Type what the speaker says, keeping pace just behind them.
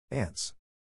Ants.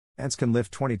 Ants can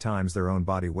lift 20 times their own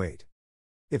body weight.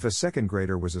 If a second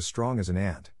grader was as strong as an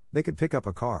ant, they could pick up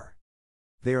a car.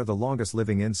 They are the longest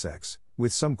living insects,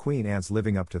 with some queen ants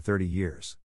living up to 30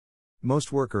 years.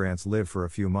 Most worker ants live for a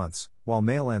few months, while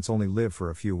male ants only live for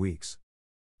a few weeks.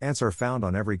 Ants are found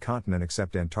on every continent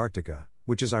except Antarctica,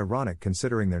 which is ironic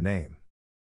considering their name.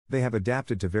 They have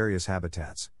adapted to various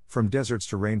habitats, from deserts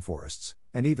to rainforests,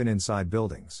 and even inside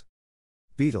buildings.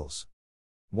 Beetles.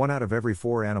 1 out of every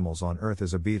 4 animals on Earth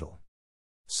is a beetle.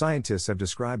 Scientists have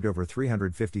described over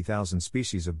 350,000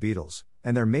 species of beetles,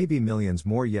 and there may be millions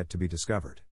more yet to be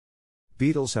discovered.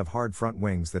 Beetles have hard front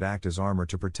wings that act as armor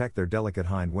to protect their delicate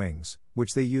hind wings,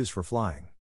 which they use for flying.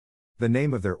 The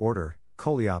name of their order,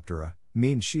 Coleoptera,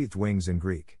 means sheathed wings in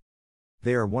Greek.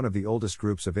 They are one of the oldest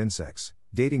groups of insects,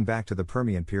 dating back to the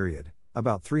Permian period,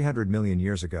 about 300 million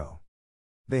years ago.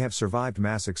 They have survived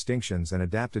mass extinctions and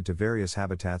adapted to various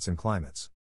habitats and climates.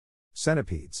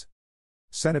 Centipedes.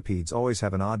 Centipedes always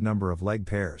have an odd number of leg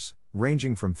pairs,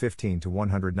 ranging from 15 to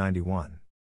 191.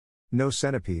 No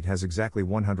centipede has exactly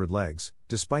 100 legs,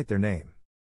 despite their name.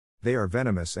 They are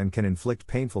venomous and can inflict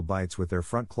painful bites with their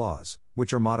front claws,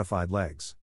 which are modified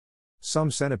legs.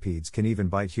 Some centipedes can even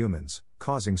bite humans,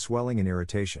 causing swelling and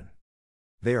irritation.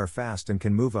 They are fast and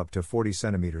can move up to 40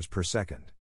 centimeters per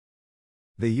second.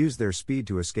 They use their speed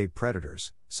to escape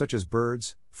predators, such as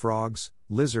birds, frogs,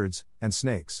 lizards, and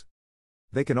snakes.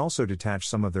 They can also detach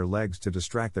some of their legs to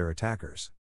distract their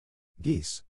attackers.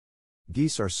 Geese.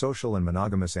 Geese are social and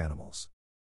monogamous animals.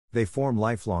 They form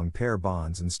lifelong pair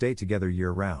bonds and stay together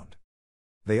year-round.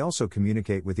 They also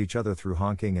communicate with each other through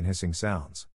honking and hissing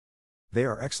sounds. They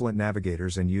are excellent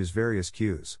navigators and use various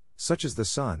cues, such as the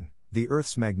sun, the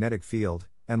Earth's magnetic field,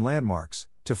 and landmarks,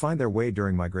 to find their way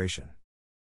during migration.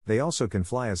 They also can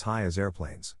fly as high as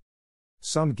airplanes.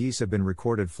 Some geese have been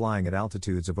recorded flying at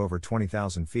altitudes of over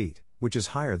 20,000 feet, which is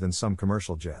higher than some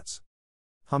commercial jets.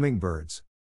 Hummingbirds.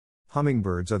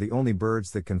 Hummingbirds are the only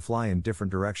birds that can fly in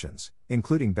different directions,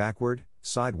 including backward,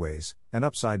 sideways, and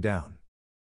upside down.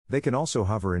 They can also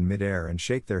hover in midair and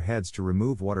shake their heads to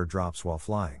remove water drops while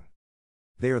flying.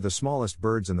 They are the smallest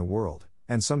birds in the world,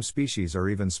 and some species are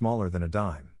even smaller than a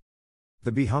dime.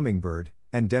 The bee hummingbird,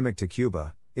 endemic to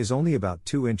Cuba, is only about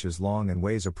 2 inches long and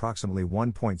weighs approximately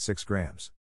 1.6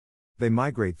 grams. They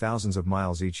migrate thousands of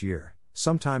miles each year,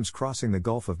 sometimes crossing the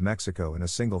Gulf of Mexico in a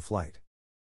single flight.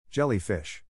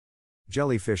 Jellyfish.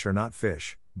 Jellyfish are not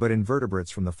fish, but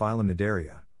invertebrates from the phylum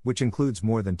Cnidaria, which includes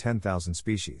more than 10,000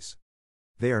 species.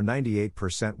 They are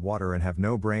 98% water and have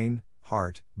no brain,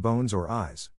 heart, bones or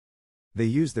eyes. They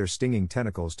use their stinging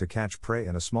tentacles to catch prey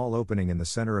and a small opening in the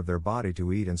center of their body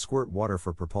to eat and squirt water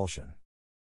for propulsion.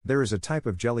 There is a type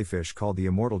of jellyfish called the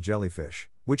immortal jellyfish,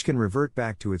 which can revert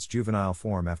back to its juvenile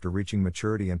form after reaching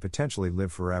maturity and potentially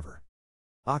live forever.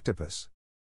 Octopus.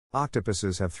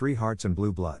 Octopuses have 3 hearts and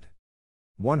blue blood.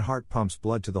 One heart pumps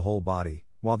blood to the whole body,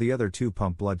 while the other 2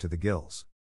 pump blood to the gills.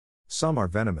 Some are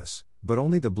venomous, but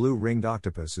only the blue-ringed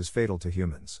octopus is fatal to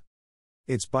humans.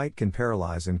 Its bite can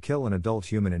paralyze and kill an adult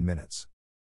human in minutes.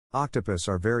 Octopus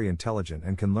are very intelligent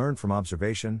and can learn from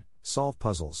observation, solve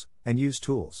puzzles, and use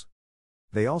tools.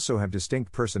 They also have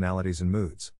distinct personalities and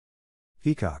moods.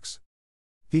 Peacocks.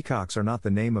 Peacocks are not the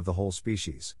name of the whole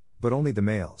species, but only the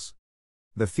males.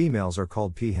 The females are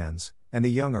called peahens, and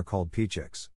the young are called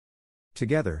peachicks.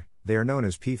 Together, they are known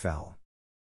as peafowl.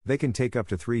 They can take up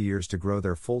to 3 years to grow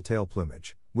their full tail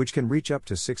plumage, which can reach up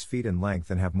to 6 feet in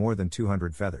length and have more than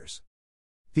 200 feathers.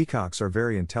 Peacocks are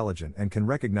very intelligent and can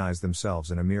recognize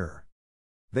themselves in a mirror.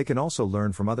 They can also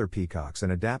learn from other peacocks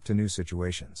and adapt to new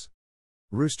situations.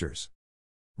 Roosters.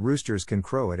 Roosters can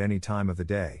crow at any time of the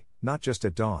day, not just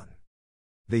at dawn.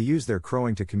 They use their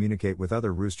crowing to communicate with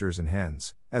other roosters and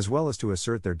hens, as well as to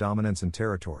assert their dominance and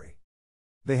territory.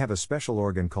 They have a special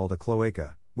organ called a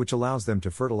cloaca, which allows them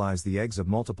to fertilize the eggs of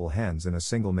multiple hens in a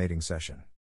single mating session.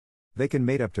 They can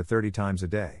mate up to 30 times a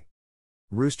day.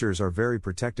 Roosters are very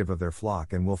protective of their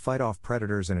flock and will fight off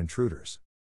predators and intruders.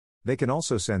 They can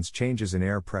also sense changes in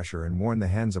air pressure and warn the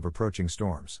hens of approaching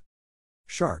storms.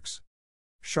 Sharks.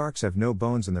 Sharks have no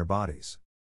bones in their bodies.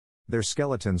 Their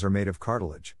skeletons are made of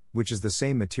cartilage, which is the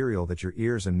same material that your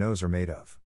ears and nose are made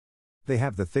of. They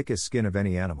have the thickest skin of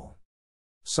any animal.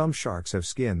 Some sharks have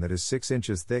skin that is 6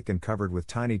 inches thick and covered with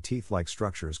tiny teeth-like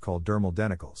structures called dermal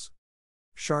denticles.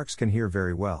 Sharks can hear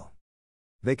very well.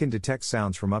 They can detect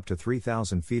sounds from up to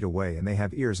 3,000 feet away and they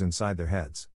have ears inside their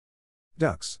heads.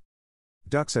 Ducks.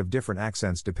 Ducks have different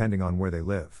accents depending on where they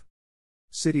live.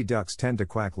 City ducks tend to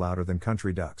quack louder than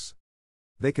country ducks.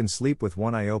 They can sleep with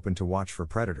one eye open to watch for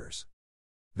predators.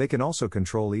 They can also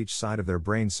control each side of their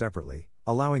brain separately,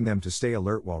 allowing them to stay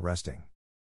alert while resting.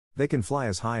 They can fly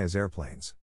as high as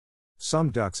airplanes.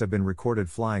 Some ducks have been recorded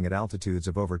flying at altitudes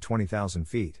of over 20,000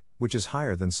 feet, which is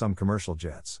higher than some commercial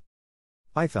jets.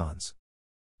 Pythons.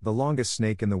 The longest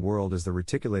snake in the world is the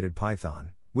reticulated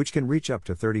python, which can reach up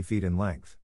to 30 feet in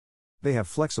length. They have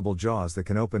flexible jaws that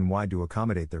can open wide to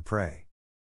accommodate their prey.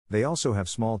 They also have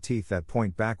small teeth that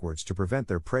point backwards to prevent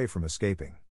their prey from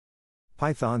escaping.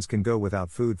 Pythons can go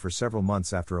without food for several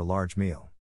months after a large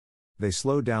meal. They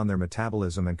slow down their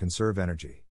metabolism and conserve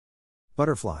energy.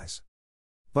 Butterflies.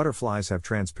 Butterflies have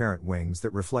transparent wings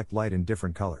that reflect light in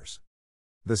different colors.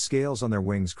 The scales on their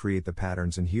wings create the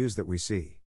patterns and hues that we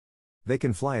see. They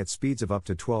can fly at speeds of up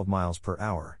to 12 miles per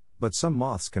hour, but some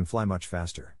moths can fly much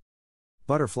faster.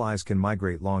 Butterflies can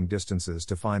migrate long distances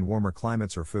to find warmer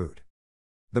climates or food.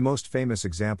 The most famous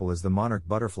example is the monarch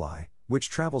butterfly, which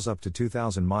travels up to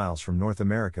 2,000 miles from North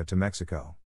America to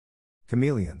Mexico.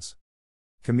 Chameleons.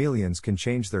 Chameleons can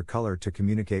change their color to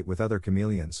communicate with other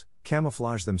chameleons,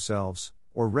 camouflage themselves,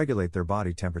 or regulate their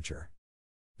body temperature.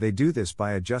 They do this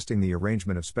by adjusting the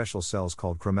arrangement of special cells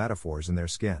called chromatophores in their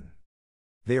skin.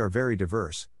 They are very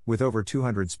diverse, with over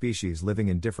 200 species living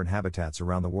in different habitats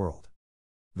around the world.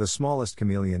 The smallest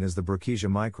chameleon is the Brookesia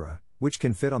micra, which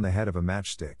can fit on the head of a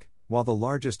matchstick, while the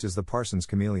largest is the Parsons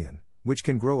chameleon, which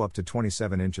can grow up to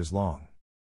 27 inches long.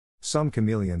 Some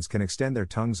chameleons can extend their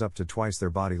tongues up to twice their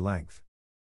body length.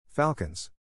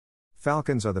 Falcons.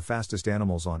 Falcons are the fastest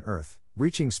animals on Earth,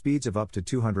 reaching speeds of up to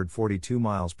 242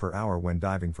 miles per hour when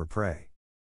diving for prey.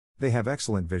 They have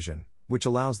excellent vision, which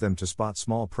allows them to spot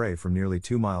small prey from nearly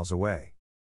 2 miles away.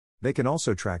 They can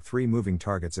also track 3 moving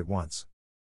targets at once.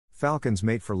 Falcons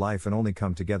mate for life and only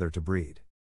come together to breed.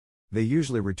 They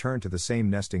usually return to the same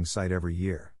nesting site every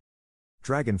year.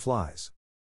 Dragonflies.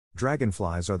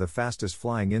 Dragonflies are the fastest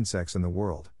flying insects in the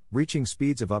world, reaching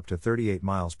speeds of up to 38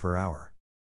 miles per hour.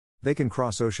 They can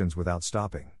cross oceans without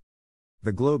stopping.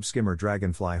 The globe skimmer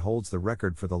dragonfly holds the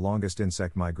record for the longest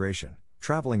insect migration,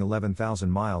 traveling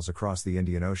 11,000 miles across the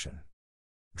Indian Ocean.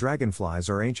 Dragonflies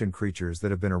are ancient creatures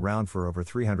that have been around for over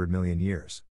 300 million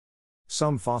years.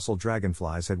 Some fossil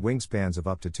dragonflies had wingspans of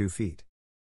up to 2 feet.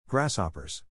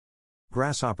 Grasshoppers.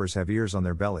 Grasshoppers have ears on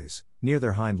their bellies, near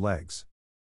their hind legs.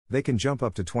 They can jump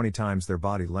up to 20 times their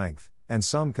body length, and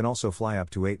some can also fly up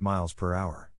to 8 miles per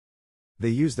hour. They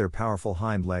use their powerful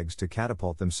hind legs to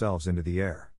catapult themselves into the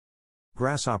air.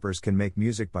 Grasshoppers can make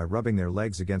music by rubbing their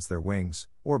legs against their wings,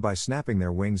 or by snapping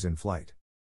their wings in flight.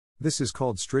 This is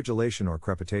called stridulation or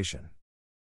crepitation.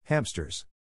 Hamsters.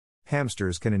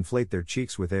 Hamsters can inflate their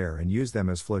cheeks with air and use them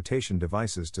as flotation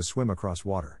devices to swim across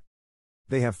water.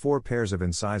 They have 4 pairs of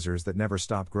incisors that never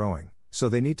stop growing, so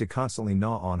they need to constantly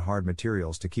gnaw on hard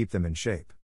materials to keep them in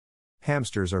shape.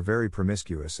 Hamsters are very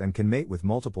promiscuous and can mate with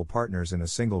multiple partners in a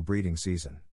single breeding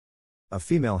season. A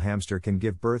female hamster can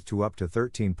give birth to up to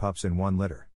 13 pups in one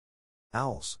litter.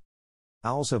 Owls.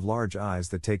 Owls have large eyes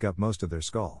that take up most of their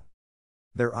skull.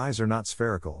 Their eyes are not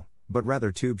spherical, but rather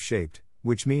tube-shaped,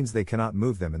 which means they cannot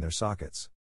move them in their sockets.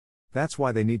 That's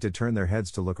why they need to turn their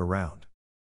heads to look around.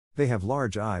 They have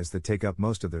large eyes that take up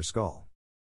most of their skull.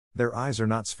 Their eyes are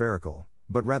not spherical,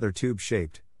 but rather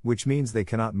tube-shaped, which means they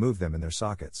cannot move them in their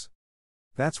sockets.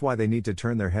 That's why they need to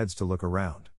turn their heads to look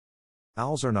around.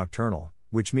 Owls are nocturnal,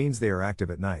 which means they are active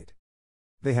at night.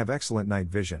 They have excellent night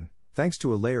vision, thanks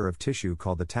to a layer of tissue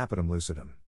called the tapetum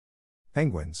lucidum.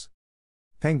 Penguins.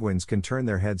 Penguins can turn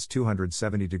their heads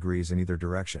 270 degrees in either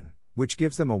direction, which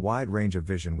gives them a wide range of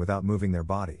vision without moving their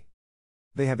body.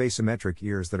 They have asymmetric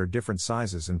ears that are different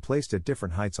sizes and placed at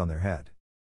different heights on their head.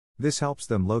 This helps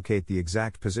them locate the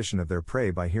exact position of their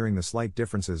prey by hearing the slight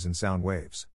differences in sound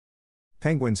waves.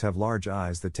 Penguins have large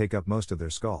eyes that take up most of their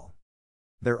skull.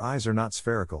 Their eyes are not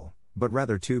spherical, but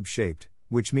rather tube-shaped,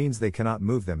 which means they cannot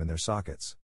move them in their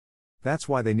sockets. That's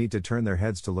why they need to turn their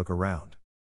heads to look around.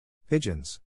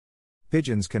 Pigeons.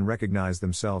 Pigeons can recognize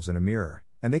themselves in a mirror,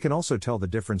 and they can also tell the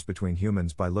difference between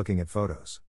humans by looking at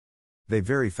photos. They're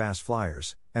very fast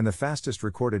flyers, and the fastest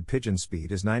recorded pigeon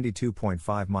speed is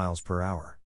 92.5 miles per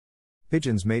hour.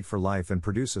 Pigeons mate for life and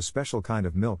produce a special kind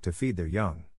of milk to feed their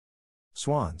young.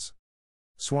 Swans.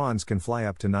 Swans can fly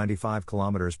up to 95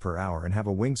 kilometers per hour and have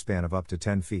a wingspan of up to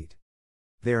 10 feet.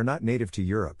 They are not native to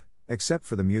Europe, except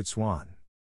for the mute swan.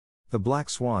 The black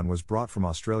swan was brought from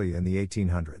Australia in the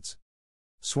 1800s.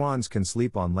 Swans can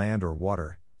sleep on land or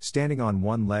water, standing on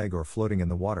one leg or floating in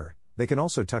the water. They can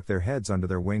also tuck their heads under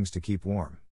their wings to keep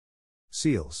warm.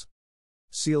 Seals.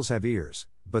 Seals have ears,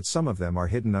 but some of them are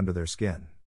hidden under their skin.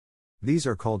 These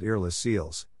are called earless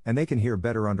seals, and they can hear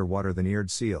better underwater than eared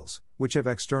seals, which have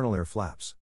external ear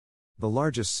flaps. The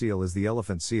largest seal is the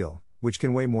elephant seal, which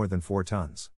can weigh more than 4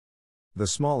 tons. The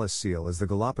smallest seal is the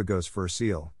Galapagos fur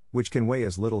seal, which can weigh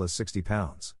as little as 60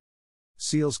 pounds.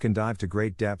 Seals can dive to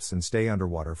great depths and stay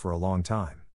underwater for a long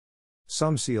time.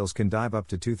 Some seals can dive up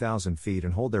to 2,000 feet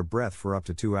and hold their breath for up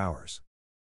to 2 hours.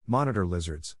 Monitor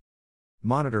lizards.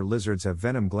 Monitor lizards have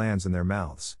venom glands in their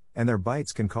mouths, and their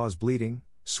bites can cause bleeding,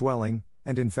 swelling,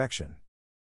 and infection.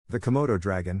 The Komodo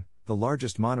dragon, the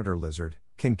largest monitor lizard,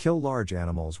 can kill large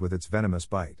animals with its venomous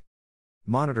bite.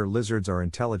 Monitor lizards are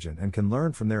intelligent and can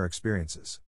learn from their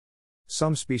experiences.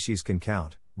 Some species can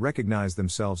count, recognize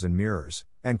themselves in mirrors,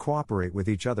 and cooperate with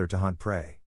each other to hunt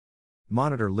prey.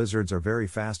 Monitor lizards are very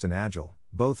fast and agile,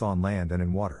 both on land and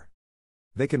in water.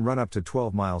 They can run up to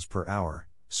 12 miles per hour,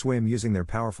 swim using their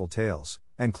powerful tails,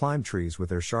 and climb trees with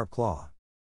their sharp claw.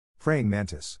 Praying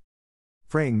mantis.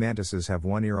 Praying mantises have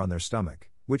one ear on their stomach,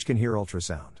 which can hear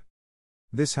ultrasound.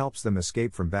 This helps them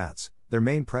escape from bats, their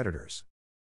main predators.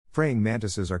 Praying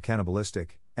mantises are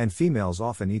cannibalistic, and females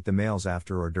often eat the males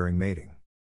after or during mating.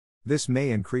 This may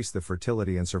increase the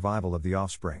fertility and survival of the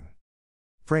offspring.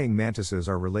 Praying mantises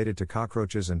are related to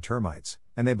cockroaches and termites,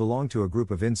 and they belong to a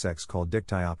group of insects called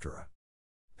Dictyoptera.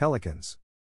 Pelicans.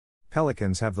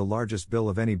 Pelicans have the largest bill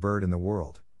of any bird in the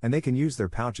world, and they can use their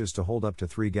pouches to hold up to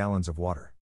 3 gallons of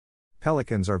water.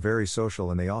 Pelicans are very social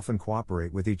and they often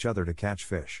cooperate with each other to catch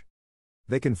fish.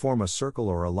 They can form a circle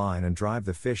or a line and drive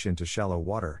the fish into shallow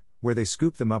water, where they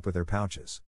scoop them up with their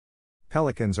pouches.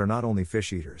 Pelicans are not only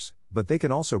fish eaters, but they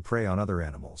can also prey on other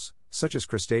animals, such as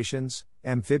crustaceans,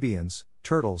 amphibians,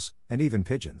 turtles, and even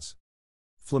pigeons.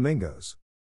 Flamingos.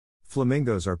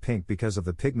 Flamingos are pink because of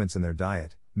the pigments in their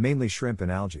diet, mainly shrimp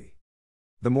and algae.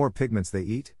 The more pigments they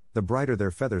eat, the brighter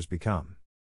their feathers become.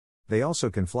 They also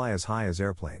can fly as high as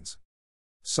airplanes.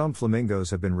 Some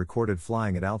flamingos have been recorded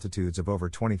flying at altitudes of over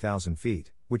 20,000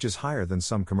 feet, which is higher than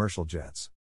some commercial jets.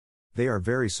 They are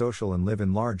very social and live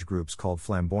in large groups called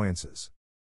flamboyances.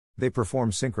 They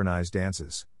perform synchronized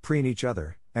dances, preen each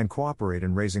other, and cooperate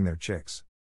in raising their chicks.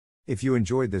 If you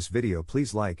enjoyed this video,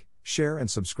 please like, share and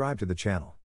subscribe to the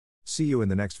channel. See you in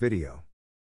the next video.